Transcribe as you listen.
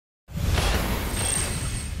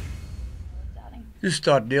Just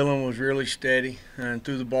thought Dylan was really steady and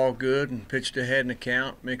threw the ball good and pitched ahead in the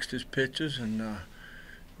count, mixed his pitches, and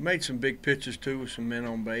made some big pitches too with some men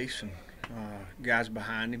on base and guys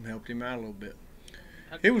behind him helped him out a little bit.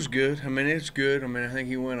 It was good. I mean, it's good. I mean, I think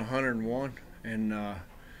he went 101, and I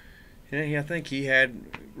think he had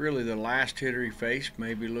really the last hitter he faced.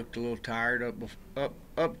 Maybe looked a little tired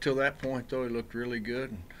up till that point though. He looked really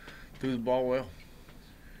good and threw the ball well.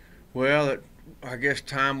 Well, I guess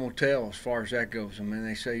time will tell as far as that goes. I mean,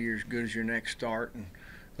 they say you're as good as your next start, and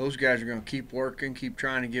those guys are going to keep working, keep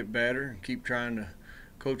trying to get better, and keep trying to.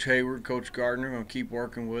 Coach Hayward, Coach Gardner are going to keep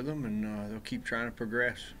working with them, and they'll keep trying to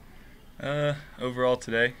progress. Overall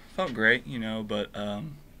today, felt great, but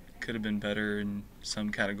could have been better in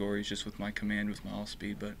some categories just with my command, with my off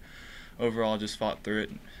speed. But overall, just fought through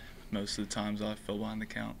it. Most of the times I fell behind the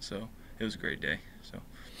count, so it was a great day. So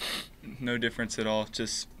no difference at all.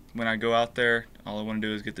 Just when I go out there, all I want to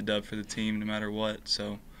do is get the dub for the team, no matter what.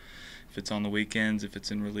 So if it's on the weekends, if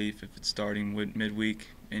it's in relief, if it's starting midweek,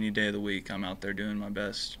 any day of the week, I'm out there doing my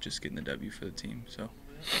best, just getting the W for the team. So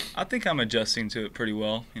I think I'm adjusting to it pretty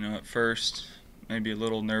well. At first, maybe a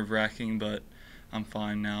little nerve-wracking, but I'm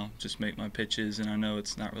fine now. Just make my pitches, and I know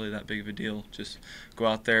it's not really that big of a deal. Just go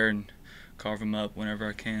out there and carve them up whenever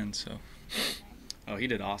I can. So. Oh, he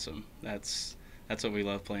did awesome. That's what we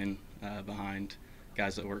love, playing behind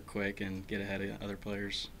guys that work quick and get ahead of other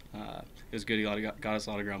players. It was good. He got us a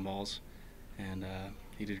lot of ground balls, and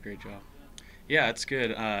he did a great job. Yeah, it's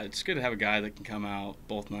good. It's good to have a guy that can come out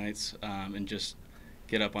both nights and just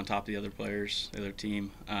get up on top of the other players, the other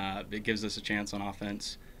team. It gives us a chance on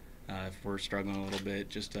offense if we're struggling a little bit.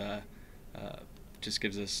 Just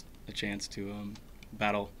gives us a chance to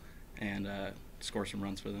battle and score some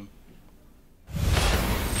runs for them.